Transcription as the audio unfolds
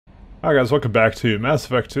Hi guys, welcome back to Mass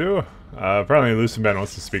Effect 2. Apparently Lucid Man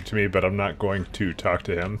wants to speak to me, but I'm not going to talk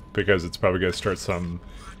to him because it's probably going to start some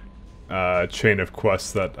chain of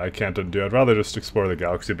quests that I can't undo. I'd rather just explore the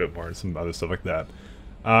galaxy a bit more and some other stuff like that.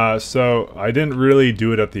 So I didn't really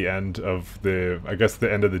do it at the end of the, I guess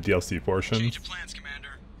the end of the DLC portion. Change of plans,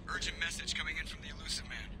 Commander. Urgent message coming in from the Elusive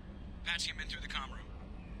Man. Patching him in through the comm room.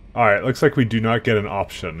 Alright, looks like we do not get an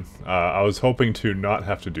option. I was hoping to not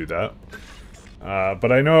have to do that.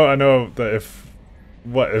 But I know that if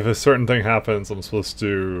a certain thing happens, I'm supposed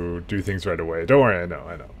to do things right away. Don't worry, I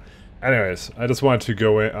know. Anyways, I just wanted to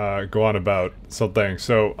go on about something.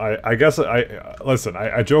 So I guess listen.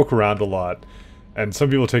 I joke around a lot, and some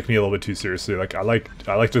people take me a little bit too seriously. Like I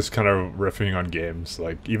like just kind of riffing on games.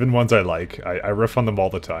 Like even ones I like, I riff on them all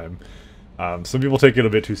the time. Some people take it a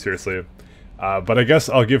bit too seriously. But I guess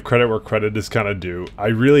I'll give credit where credit is kind of due. I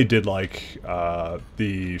really did like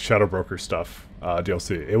the Shadow Broker stuff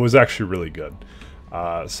DLC. It was actually really good.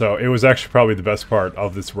 So it was actually probably the best part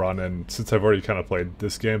of this run, and since I've already kind of played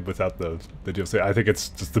this game without the DLC, I think it's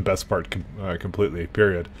just the best part completely,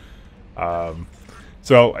 period.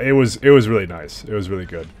 So it was really nice. It was really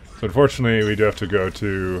good. So unfortunately, we do have to go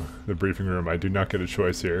to the briefing room. I do not get a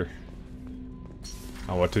choice here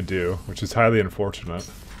on what to do, which is highly unfortunate.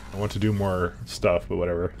 I want to do more stuff, but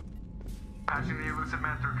whatever. Patching the Elusive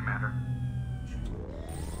Man through, Commander.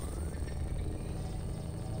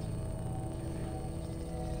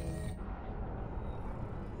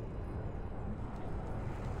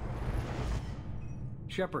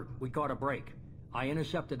 Shepard, we caught a break. I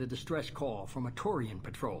intercepted a distress call from a Turian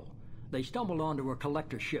patrol. They stumbled onto a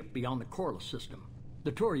collector ship beyond the Corliss system.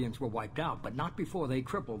 The Turians were wiped out, but not before they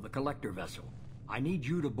crippled the collector vessel. I need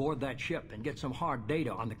you to board that ship and get some hard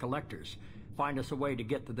data on the collectors. Find us a way to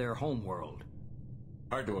get to their homeworld.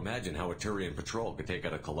 Hard to imagine how a Turian patrol could take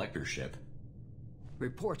out a collector ship.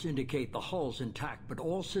 Reports indicate the hull's intact, but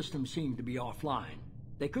all systems seem to be offline.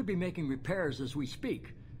 They could be making repairs as we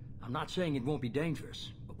speak. I'm not saying it won't be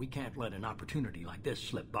dangerous, but we can't let an opportunity like this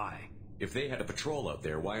slip by. If they had a patrol out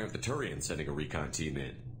there, why aren't the Turians sending a recon team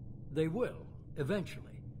in? They will,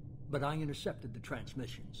 eventually. But I intercepted the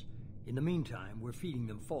transmissions. In the meantime, we're feeding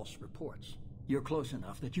them false reports. You're close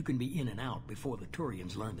enough that you can be in and out before the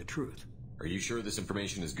Turians learn the truth. Are you sure this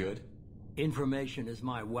information is good? Information is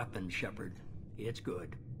my weapon, Shepard. It's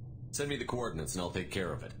good. Send me the coordinates and I'll take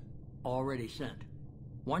care of it. Already sent.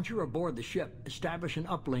 Once you're aboard the ship, establish an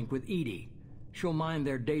uplink with EDI. She'll mine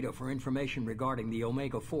their data for information regarding the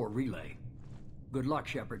Omega-4 relay. Good luck,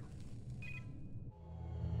 Shepard.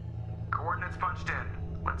 Coordinates punched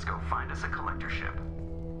in. Let's go find us a collector ship.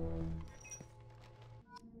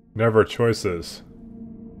 Never choices.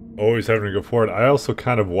 Always having to go forward. I also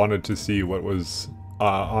kind of wanted to see what was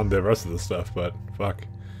on the rest of the stuff, but fuck.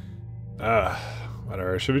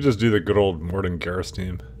 Whatever. Should we just do the good old Mordin Garrus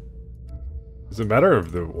team? Does it matter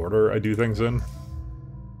of the order I do things in?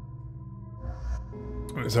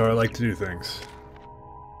 That's how I like to do things.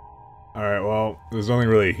 Alright, well, there's nothing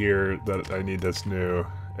really here that I need that's new.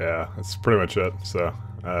 Yeah, that's pretty much it, so,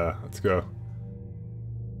 let's go.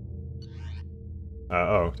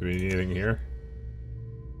 Oh, do we need anything here?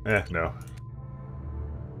 No.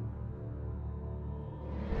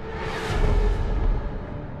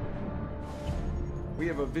 We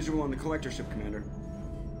have a visual on the collector ship, Commander.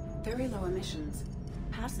 Very low emissions.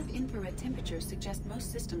 Passive infrared temperatures suggest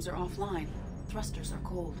most systems are offline. Thrusters are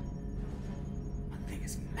cold. That thing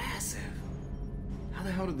is massive. How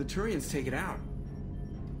the hell did the Turians take it out?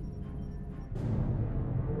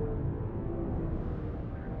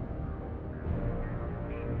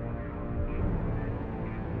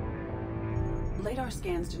 Radar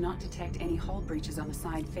scans do not detect any hull breaches on the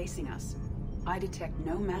side facing us. I detect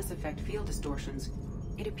no Mass Effect field distortions.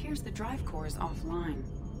 It appears the drive core is offline.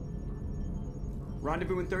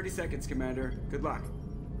 Rendezvous in 30 seconds, Commander. Good luck.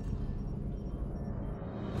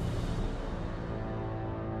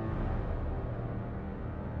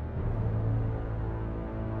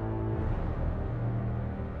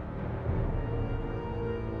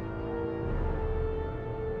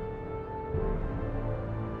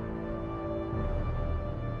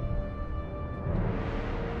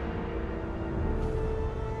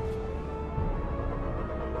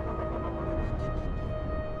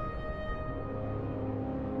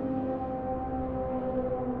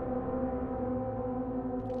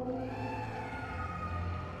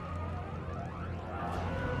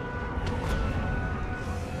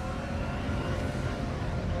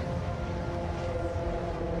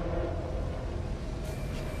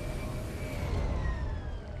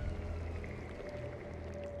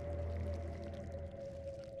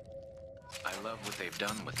 I love what they've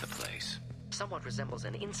done with the place. Somewhat resembles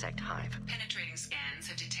an insect hive. Penetrating scans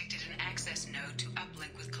have detected an access node to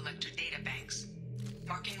uplink with collector data banks.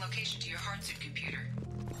 Marking location to your hardsuit computer.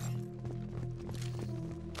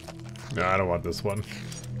 No, I don't want this one.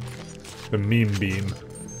 The meme beam.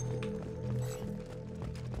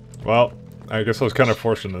 Well, I guess I was kind of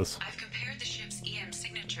forcing this. I've compared the ship's EM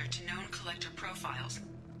signature to known collector profiles.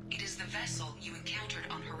 It is the vessel you encountered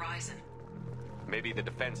on Horizon. Maybe the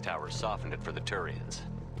defense towers softened it for the Turians.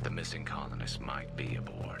 The missing colonists might be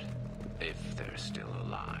aboard, if they're still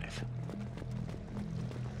alive.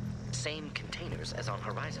 Same containers as on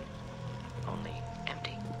Horizon, only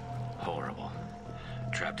empty. Horrible.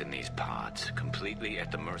 Trapped in these pods, completely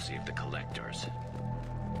at the mercy of the collectors.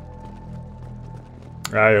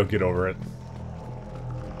 You'll get over it.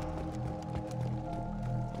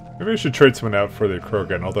 Maybe I should trade someone out for the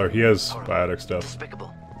Krogan, although he has biotic stuff.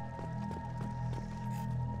 Despicable.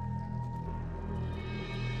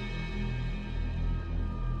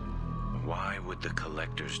 Why would the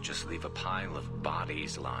collectors just leave a pile of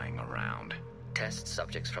bodies lying around? Test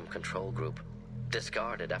subjects from control group.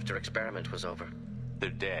 Discarded after experiment was over. They're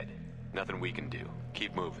dead. Nothing we can do.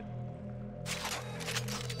 Keep moving.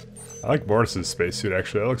 I like Morris's spacesuit,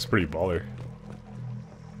 actually. That looks pretty baller.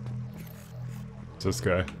 What's this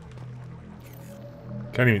guy?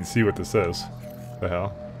 Can't even see what this is. The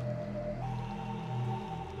hell?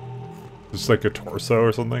 Just like a torso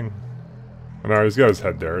or something? Oh, no, he's got his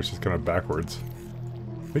head there. It's just kind of backwards.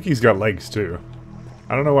 I think he's got legs, too.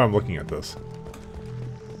 I don't know why I'm looking at this.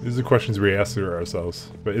 These are questions we ask ourselves.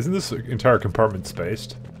 But isn't this entire compartment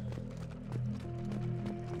spaced?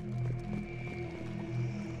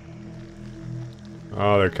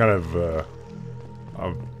 Oh, they're kind of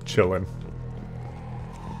chilling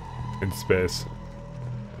in space.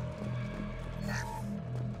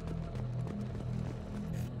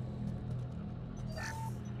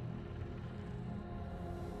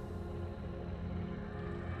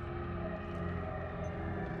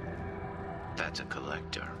 That's a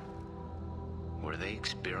collector. Were they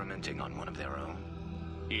experimenting on one of their own?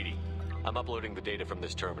 EDI, I'm uploading the data from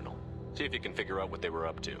this terminal. See if you can figure out what they were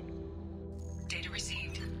up to. Data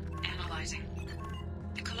received. Analyzing.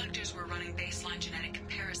 The collectors were running baseline genetic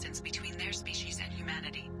comparisons between their species and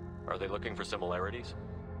humanity. Are they looking for similarities?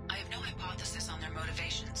 I have no hypothesis on their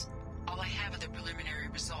motivations. All I have are the preliminary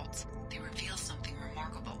results. They reveal something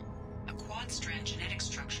remarkable. A quad-strand genetic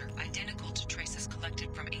structure identical to traces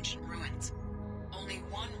collected from ancient ruins. Only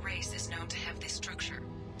one race is known to have this structure,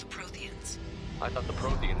 the Protheans. I thought the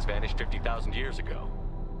Protheans vanished 50,000 years ago.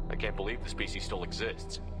 I can't believe the species still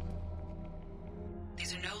exists.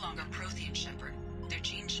 These are no longer Prothean, Shepard. Their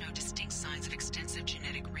genes show distinct signs of extensive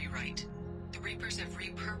genetic rewrite. The Reapers have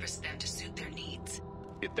repurposed them to suit their needs.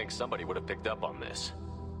 You'd think somebody would have picked up on this.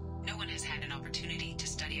 No one has had an opportunity to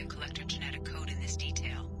study a collector genetic code in this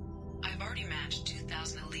detail. I've already matched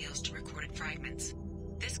 2,000 alleles to recorded fragments.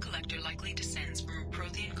 This collector likely descends from a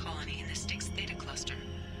Prothean colony in the Styx Theta cluster,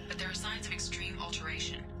 but there are signs of extreme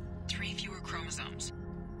alteration. 3 fewer chromosomes,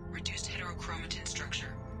 reduced heterochromatin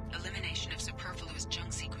structure, elimination of superfluous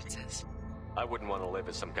junk sequences. I wouldn't want to live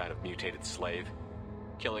as some kind of mutated slave.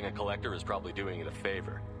 Killing a collector is probably doing it a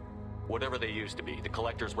favor. Whatever they used to be, the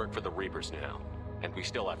collectors work for the Reapers now, and we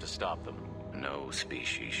still have to stop them. No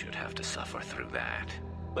species should have to suffer through that.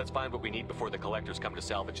 Let's find what we need before the collectors come to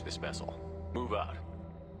salvage this vessel. Move out.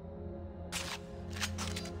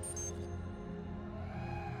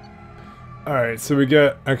 Alright, so we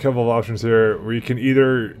get a couple of options here. We can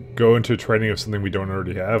either go into training of something we don't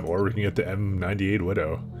already have, or we can get the M98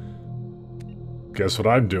 Widow. Guess what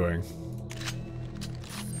I'm doing?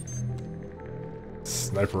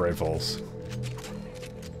 Sniper rifles.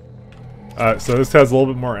 So this has a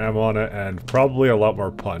little bit more ammo on it, and probably a lot more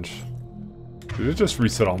punch. Did it just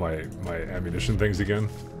reset all my ammunition things again?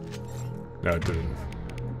 No, it didn't.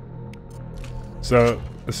 So,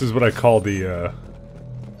 this is what I call the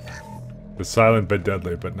silent but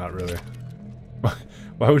deadly, but not really.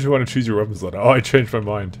 Why would you want to choose your weapons loadout? Oh, I changed my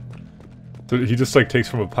mind. So he just like takes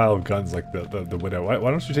from a pile of guns like the Widow. Why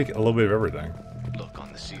don't you take a little bit of everything? Look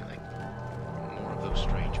on the ceiling. More of those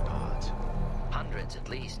strange pods. Hundreds at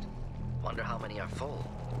least. Wonder how many are full.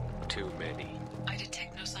 Too many. I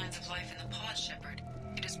detect no signs of life in the pod, Shepard.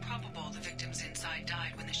 It is probable the victims inside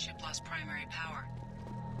died when the ship lost primary power.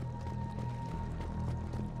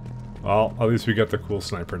 Well, at least we got the cool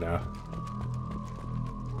sniper now.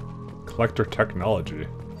 Collector technology.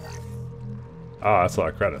 Ah, that's a lot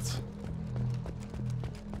of credits.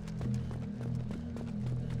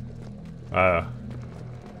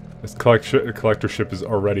 This collector ship is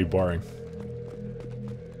already boring.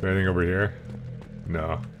 Anything over here?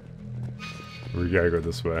 No. We gotta go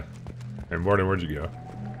this way. Hey, Morden, where'd you go?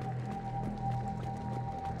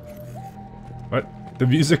 What? The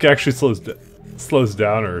music actually slows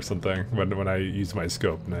down or something when I use my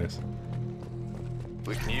scope. Nice.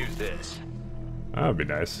 We can use this. That would be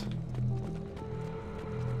nice.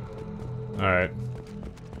 Alright.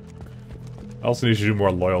 I also need to do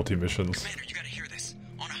more loyalty missions. Commander, you gotta hear this.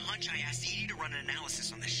 On a hunch, I asked Edie to run an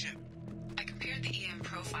analysis on this ship. I compared the EM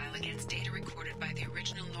profile against data recorded by the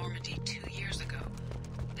original Normandy 2 years ago.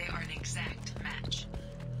 They are an exact match.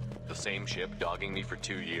 The same ship dogging me for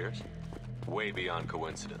 2 years? Way beyond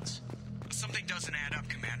coincidence. Something doesn't add up,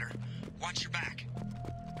 Commander. Watch your back.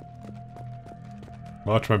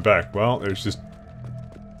 Watch my back. Well, there's just...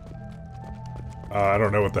 I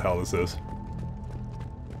don't know what the hell this is.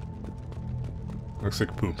 Looks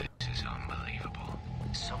like poop. This is unbelievable.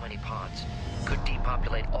 So many pods. Could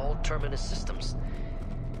depopulate all Terminus systems.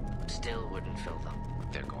 Still wouldn't fill them.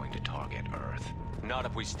 They're going to target Earth. Not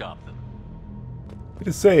if we stop them. I hate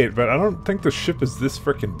to say it, but I don't think the ship is this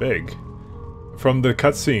frickin' big. From the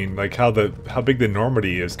cutscene, like how big the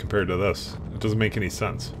Normandy is compared to this. It doesn't make any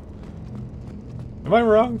sense. Am I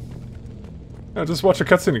wrong? No, just watch a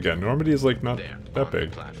cutscene again. Normandy is like not There, that on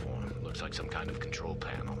big. the platform. Looks like some kind of control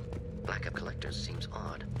panel. Lack of collectors seems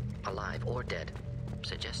odd. Alive or dead.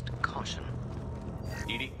 Suggest caution.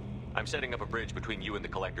 Edie, I'm setting up a bridge between you and the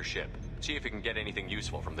collector ship. See if you can get anything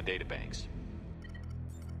useful from the databanks.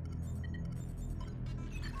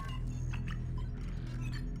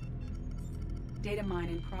 Data mine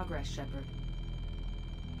in progress, Shepard.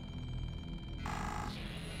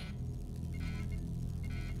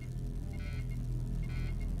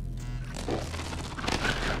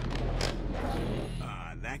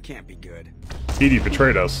 That can't be good. Edie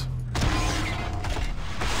betrayed us.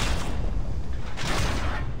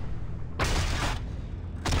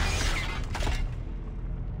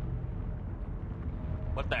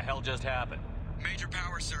 What the hell just happened? Major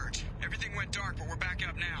power surge. Everything went dark, but we're back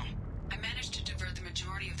up now. I managed to divert the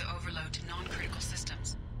majority of the overload to non-critical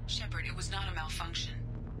systems. Shepard, it was not a malfunction.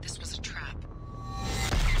 This was a trap.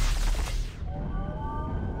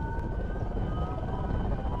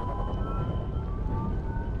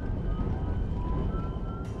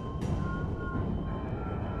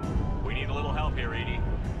 We need a little help here, Edie.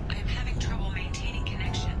 I am having trouble maintaining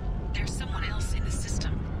connection. There's someone else in the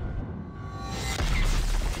system.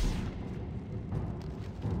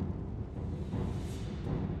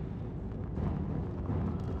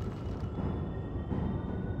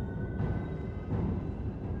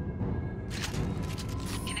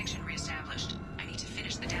 Connection reestablished. I need to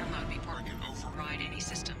finish the download before I can override any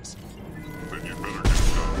systems. Then you better get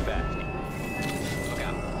started. Fast. Look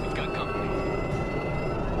out. We've got company.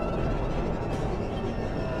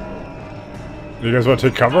 You guys want to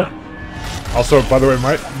take cover? Also, by the way,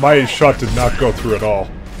 my shot did not go through at all.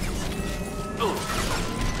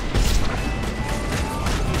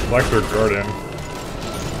 Collector Guardian.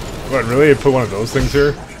 What, really? You put one of those things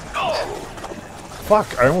here?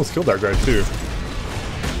 Fuck, I almost killed that guy too.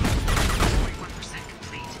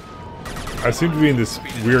 I seem to be in this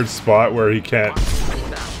weird spot where he can't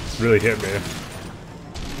really hit me.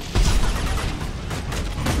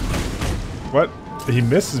 What? He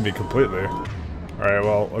misses me completely. Alright,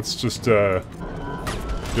 well, let's just do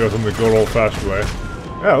it in the good old-fashioned way.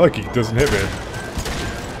 Yeah, look, he doesn't hit me.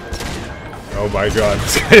 Oh my god,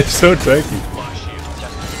 this guy is so tanky.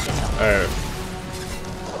 Alright.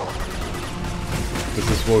 Does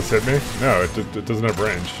this bullet hit me? No, it doesn't have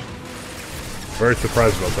range. Very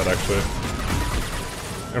surprised about that, actually.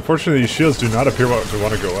 Unfortunately, these shields do not appear to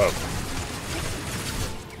want to go up.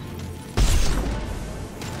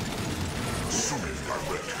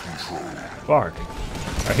 Fuck.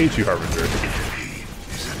 I hate you, Harbinger.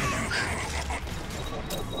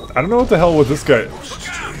 I don't know what the hell with this guy.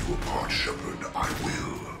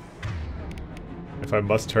 If I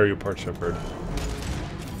must tear you apart, Shepard.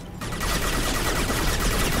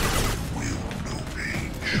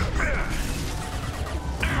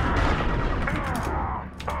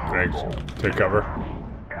 Thanks. Take cover.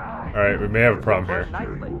 Alright, we may have a problem here.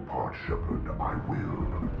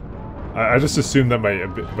 I just assumed that my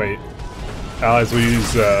allies will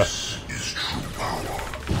use,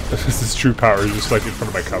 this is true power, just like in front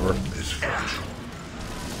of my cover.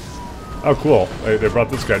 Oh, cool. They brought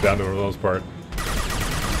this guy down to the most part.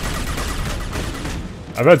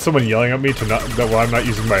 I've had someone yelling at me to that while I'm not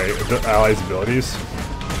using my allies' abilities.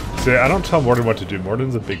 See, I don't tell Morden what to do.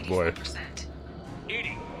 Morden's a big boy.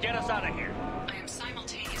 Edie, get us out of here. I am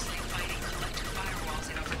simultaneously fighting collector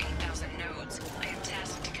firewalls in over 8,000 nodes. I am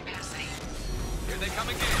tasked to capacity. Here they come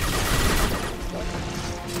again.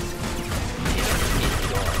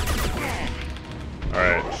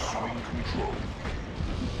 Alright.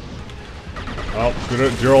 Well,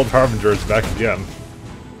 your old Harbinger is back again.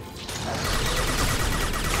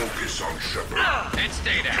 Focus on Shepard. And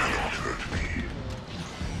stay down.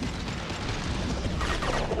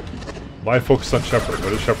 Why focus on Shepard?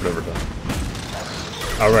 What has Shepard ever done?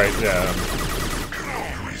 Alright, yeah.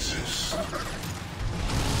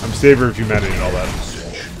 I'm savior of humanity and all that.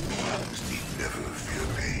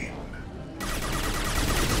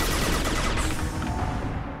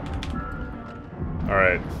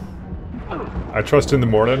 Alright. I trust in the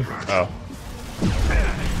Morden. Oh.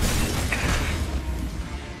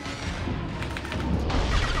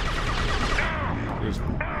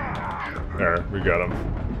 There, we got him.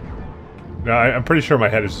 No, I'm pretty sure my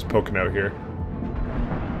head is just poking out here.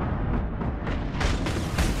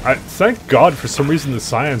 Thank God for some reason the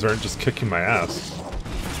Scions aren't just kicking my ass.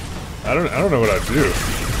 I don't know what I'd do.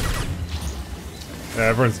 Yeah,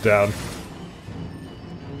 everyone's down.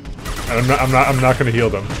 And I'm not gonna heal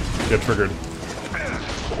them. Get triggered.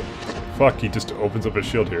 Fuck, he just opens up his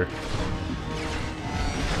shield here.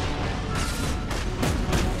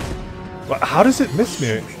 How does it miss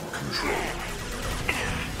me?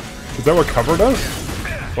 Is that what cover does?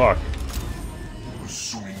 Fuck.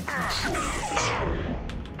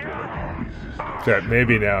 Okay,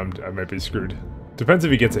 maybe now I might be screwed. Depends if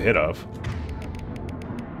he gets a hit off.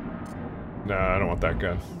 Nah, I don't want that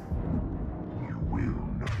gun.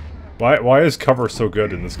 Why is cover so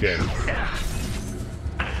good in this game?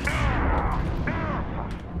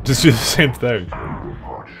 Just do the same thing.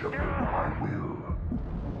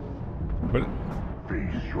 What?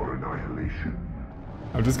 Face your annihilation.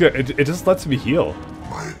 I'm just gonna. It just lets me heal.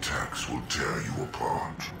 My attacks will tear you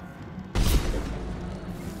apart.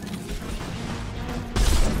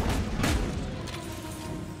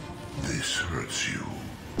 This hurts you.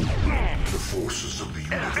 The forces of the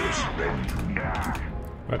universe bend to me.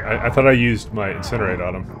 I thought I used my incinerate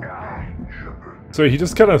on him. So he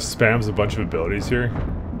just kind of spams a bunch of abilities here.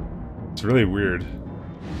 It's really weird.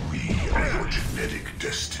 We are your genetic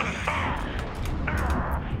destiny.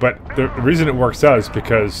 But the reason it works out is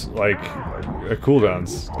because, like, the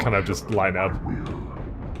cooldowns kind of just line up.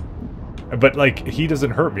 But, like, he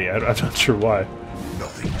doesn't hurt me. I'm not sure why.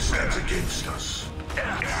 Nothing stands against us.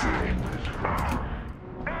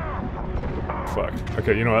 Fuck.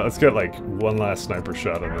 Okay, you know what? Let's get, like, one last sniper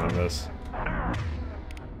shot on this.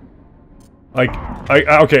 Like,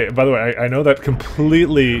 okay, by the way, I know that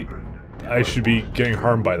completely I should be getting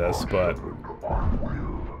harmed by this, but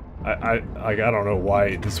I don't know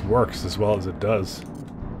why this works as well as it does.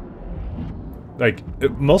 Like,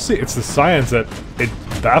 mostly it's the Scions that it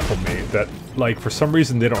baffle me, that, like, for some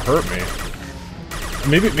reason they don't hurt me.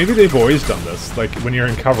 Maybe they've always done this. Like, when you're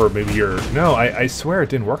in cover, maybe you're... No, I swear it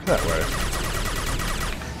didn't work that way.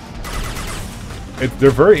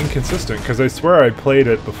 They're very inconsistent, because I swear I played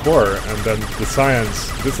it before, and then the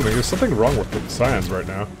Scions did something. There's something wrong with the Scions right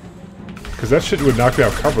now. Because that shit would knock me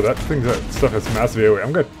out cover. That stuff has massive AoE.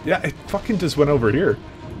 I'm gonna... Yeah, it fucking just went over here.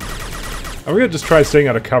 I'm gonna just try staying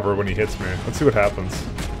out of cover when he hits me. Let's see what happens.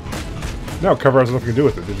 No, cover has nothing to do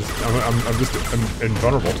with it. I'm just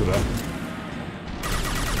invulnerable to them.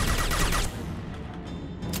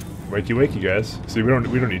 Wakey wakey, guys. See, we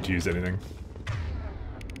don't need to use anything.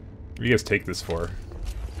 What do you guys take this for?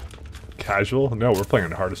 Casual? No, we're playing on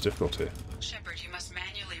the hardest difficulty. Shepard, you must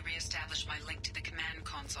manually re-establish my link to the command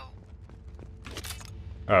console.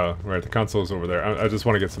 Oh, right, the console's over there. I just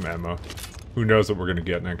want to get some ammo. Who knows what we're gonna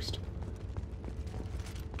get next.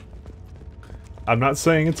 I'm not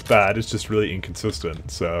saying it's bad, it's just really inconsistent,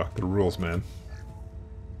 so the rules, man.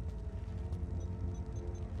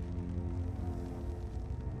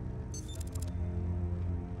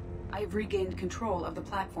 I've regained control of the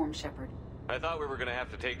platform, Shepard. I thought we were gonna have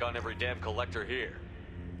to take on every damn collector here.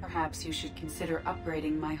 Perhaps you should consider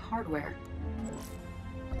upgrading my hardware.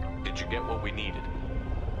 Did you get what we needed?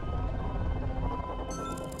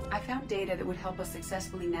 I found data that would help us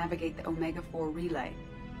successfully navigate the Omega-4 relay.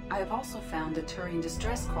 I have also found a Turian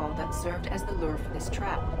distress call that served as the lure for this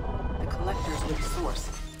trap. The collectors were the source.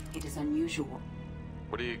 It is unusual.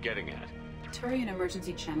 What are you getting at? Turian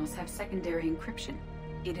emergency channels have secondary encryption.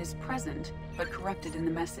 It is present, but corrupted in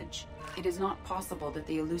the message. It is not possible that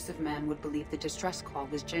the Illusive Man would believe the distress call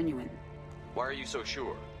was genuine. Why are you so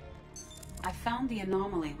sure? I found the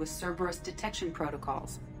anomaly with Cerberus detection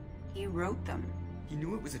protocols. He wrote them. He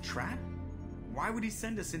knew it was a trap? Why would he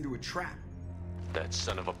send us into a trap? That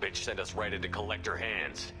son of a bitch sent us right into collector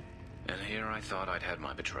hands. And here I thought I'd had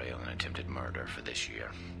my betrayal and attempted murder for this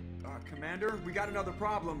year. Commander, we got another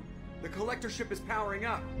problem. The collector ship is powering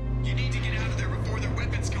up. You need to get out of there before their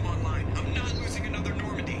weapons come online. I'm not losing another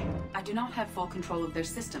Normandy. I I do not have full control of their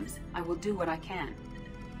systems. I will do what I can.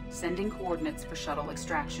 Sending coordinates for shuttle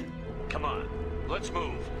extraction. Come on, let's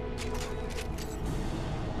move.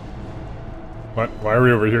 What? Why are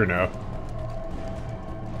we over here now?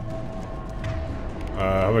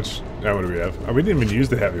 How much ammo do we have? Oh, we didn't even use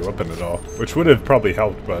the heavy weapon at all, which would have probably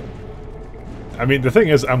helped, but... I mean, the thing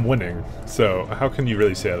is, I'm winning, so how can you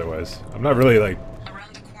really say otherwise? I'm not really, like...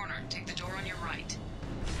 Around the corner, take the door on your right.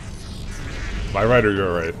 My right or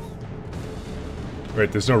your right?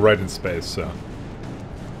 Wait, there's no right in space, so...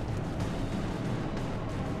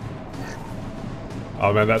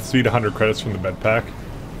 Oh man, that sweet 100 credits from the med pack.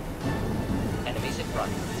 Enemies in front.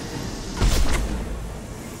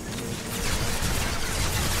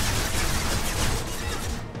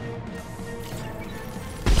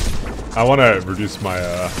 I want to reduce my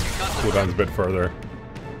cooldowns a bit further.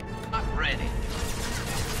 Not ready.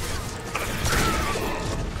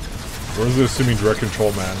 Where's the assuming direct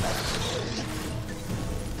control man?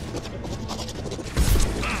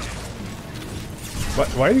 What?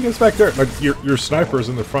 Why are you guys back there? Like your sniper's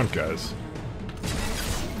in the front, guys.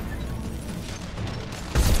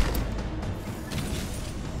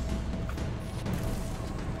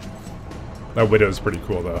 That Widow's pretty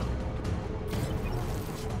cool, though.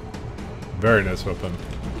 Very nice weapon.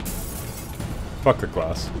 Fuck the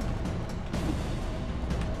glass.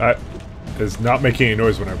 That is not making any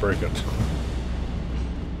noise when I break it.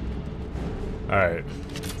 Alright.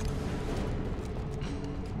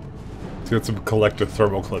 Let's get some collective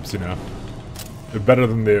thermal clips, you know. They're better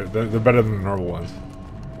than they're better than the normal ones.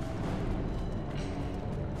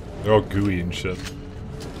 They're all gooey and shit.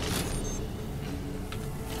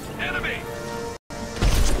 Enemy!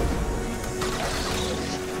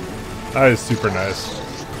 That is super nice.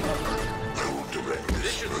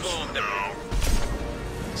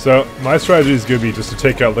 So, my strategy is going to be just to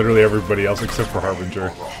take out literally everybody else except for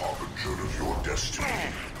Harbinger.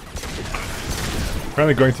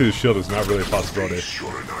 Apparently going through the shield is not really a possibility.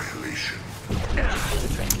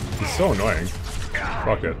 He's so annoying.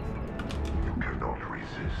 Fuck it.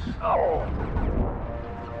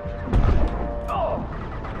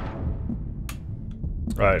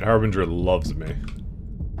 Right, Harbinger loves me.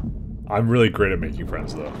 I'm really great at making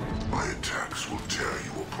friends, though. My attacks will tear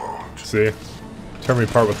you apart. See? Tear me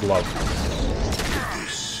apart with love.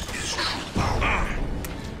 This is true power.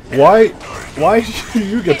 Why do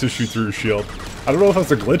you get to shoot through your shield? I don't know if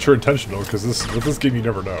that's a glitch or intentional, because with this game you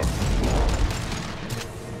never know.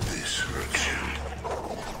 This hurts you.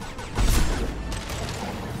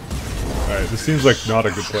 Alright, this seems like not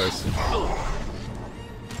a good place.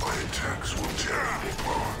 My attacks will tear you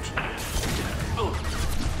apart.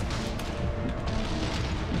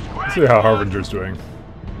 Let's see how Harbinger's doing.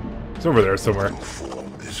 It's over there somewhere.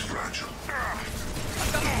 Form is fragile.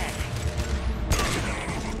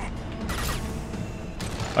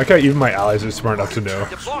 I like how even my allies are smart enough to know.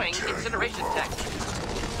 Deploying incineration tech.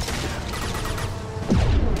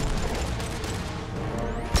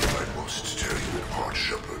 I must tear you apart,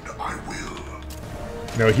 Shepard. I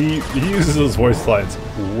will. No, he uses those voice lines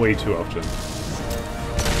way too often.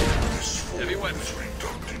 Heavy weapons.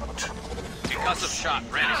 Concussive shot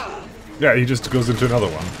ready. Yeah, he just goes into another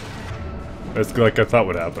one. It's like I thought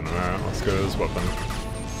would happen. Alright, let's go to this weapon.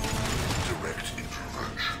 Direct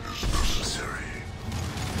intervention is necessary.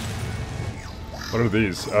 What are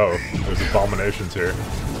these? Oh, there's abominations here.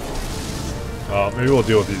 Maybe we'll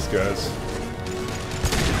deal with these guys.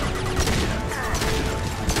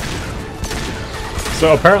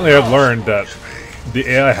 So apparently I've learned that the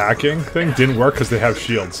AI hacking thing didn't work because they have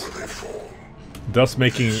shields. Thus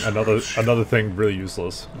making another thing really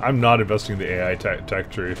useless. I'm not investing in the AI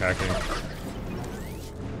tech tree hacking.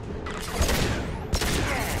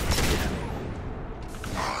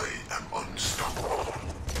 I am unstoppable.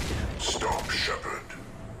 Stop, Shepard.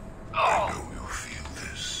 I know you feel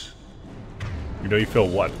this. You know you feel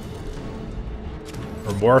what?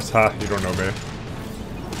 Remorse? Ha, you don't know me.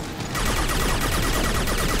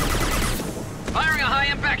 Firing a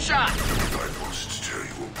high-impact shot! I must tear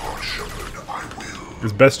you apart, Shepard. I will.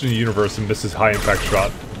 Is best in the universe and misses high impact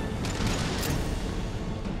shot.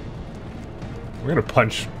 We're gonna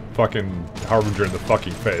punch fucking Harbinger in the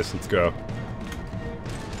fucking face. Let's go.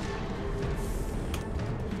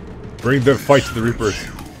 Bring the fight to the Reapers.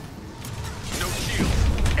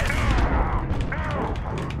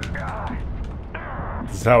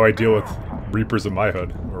 This is how I deal with Reapers in my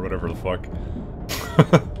hood, or whatever the fuck.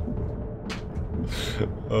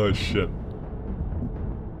 Oh shit.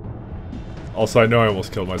 Also, I know I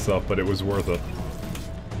almost killed myself, but it was worth it.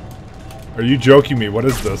 Are you joking me? What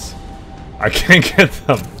is this? I can't get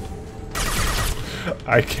them.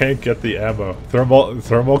 I can't get the ammo.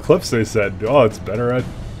 Thermal clips, they said. Oh, it's better at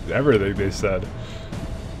everything, they said.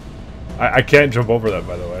 I can't jump over that,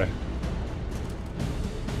 by the way.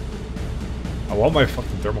 I want my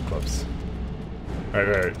fucking thermal clips.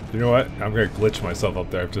 Alright. You know what? I'm gonna glitch myself up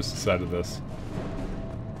there. I've just decided this.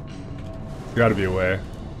 There's gotta be a way.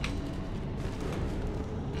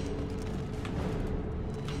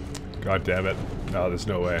 God damn it. No, there's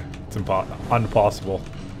no way. It's impossible.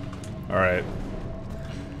 Alright.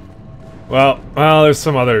 Well, there's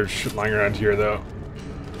some other shit lying around here, though.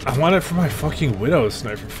 I want it for my fucking Widow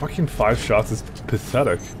sniper. Fucking 5 shots is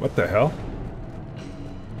pathetic. What the hell?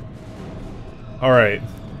 Alright.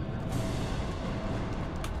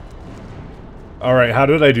 Alright, how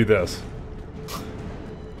did I do this?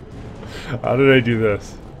 How did I do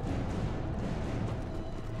this?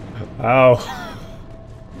 Ow.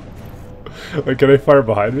 Wait, can I fire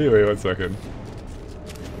behind me? Wait 1 second.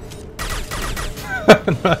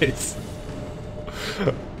 Nice.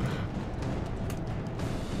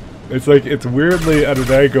 It's like, it's weirdly at an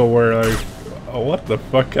angle where like, oh, what the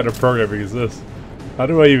fuck kind of programming is this? How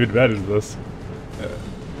do I even manage this?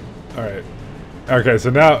 Alright. Okay, so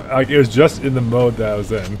now, like, it was just in the mode that I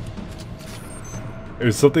was in. It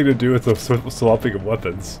was something to do with the swapping of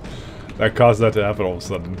weapons that caused that to happen all of a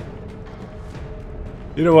sudden.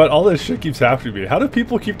 You know what? All this shit keeps happening to me. How do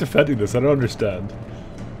people keep defending this? I don't understand.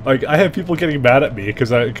 Like, I have people getting mad at me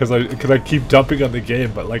because I keep dumping on the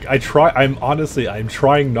game, but like, I'm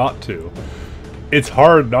trying not to. It's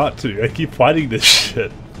hard not to. I keep fighting this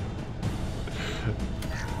shit.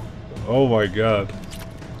 Oh my god.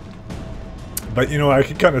 But you know, I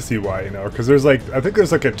can kind of see why, you know, because there's like, I think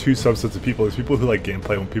there's like a 2 subsets of people. There's people who like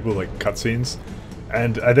gameplay and people who like cutscenes.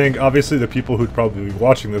 And I think obviously the people who'd probably be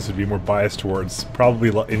watching this would be more biased towards probably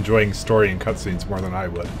enjoying story and cutscenes more than I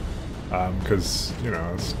would. Because, you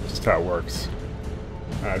know, it's just how it works.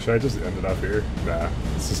 Should I just end it up here? Nah,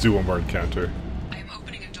 let's just do one more encounter. I am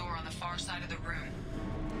opening a door on the far side of the room.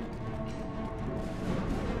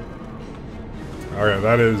 Okay,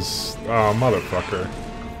 that is... oh, motherfucker.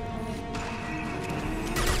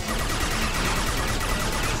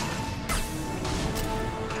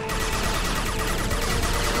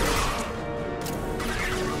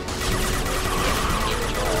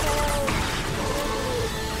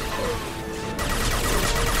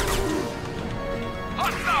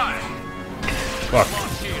 Fuck.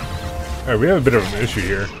 Alright, we have a bit of an issue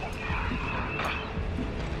here.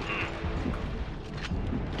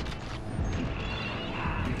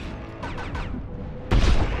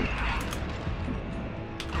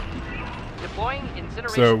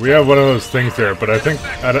 So we have one of those things there, but I think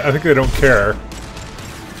they don't care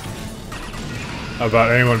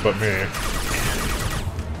about anyone but me.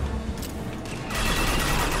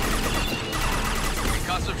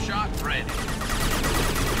 Concussive shot ready.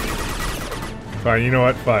 Fine, you know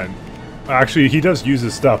what? Fine. Actually, he does use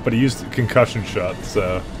his stuff, but he used the concussion shot,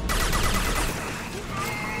 so...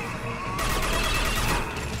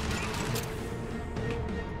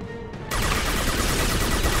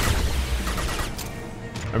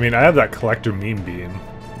 I mean, I have that collector meme beam.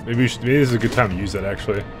 Maybe this is a good time to use that,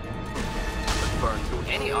 actually. Burn through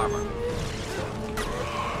any armor.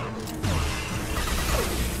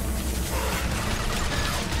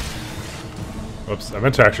 Oops, I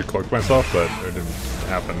meant to actually cloak myself, but it didn't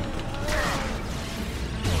happen.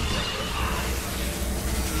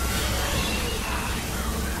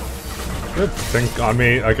 Good thing on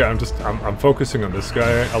me. Like, I'm focusing on this guy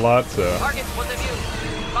a lot, so. Target was in view.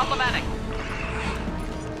 Problematic.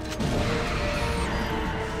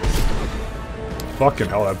 Fucking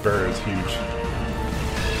hell, that bear is huge.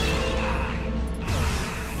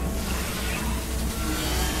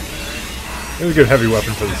 It's a good heavy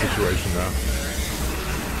weapon for the situation, though.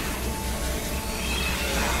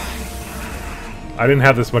 I didn't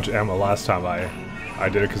have this much ammo last time I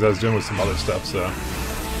did it because I was dealing with some other stuff, so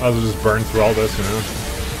I was just burn through all this, you know.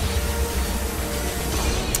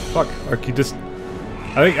 Fuck, like he just.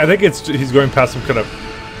 I think he's going past some kind of.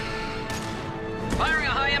 Firing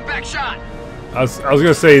a high impact shot. I was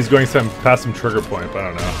gonna say he's going past some trigger point, but I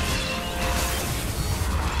don't know.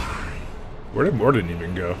 Where did Morden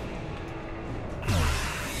even go?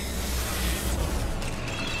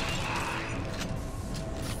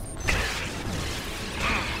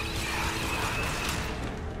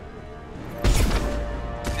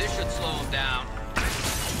 This should slow him down.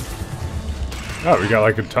 Oh, we got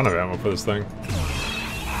like a ton of ammo for this thing.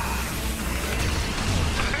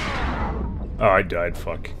 Oh, I died,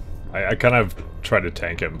 fuck. I kind of tried to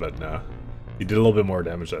tank him, but no. He did a little bit more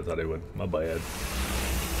damage than I thought he would. My bad.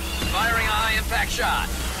 Firing a high impact shot.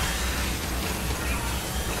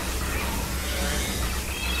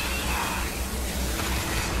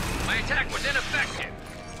 attack was ineffective.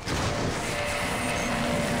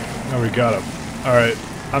 Oh, we got him. Alright.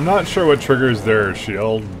 I'm not sure what triggers their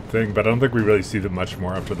shield thing, but I don't think we really see them much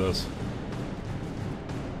more after this.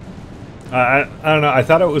 I don't know, I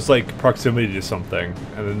thought it was like proximity to something,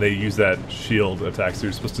 and then they use that shield attack, so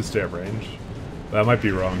you're supposed to stay at range. That might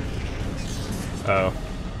be wrong. Oh.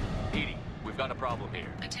 Edie, we've got a problem here.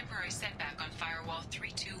 A temporary setback on Firewall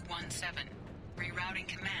 3217. Rerouting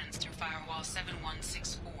commands through Firewall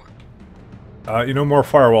 7164. You know, more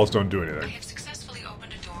firewalls don't do I anything. have successfully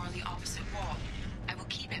opened a door on the opposite wall. I will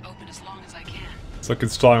keep it open as long as I can. It's like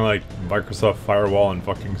installing like Microsoft Firewall and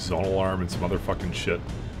fucking Zone Alarm and some other fucking shit.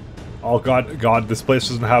 Oh god, this place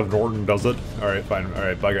doesn't have Norton, does it? Alright, fine.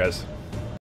 Alright, bye guys.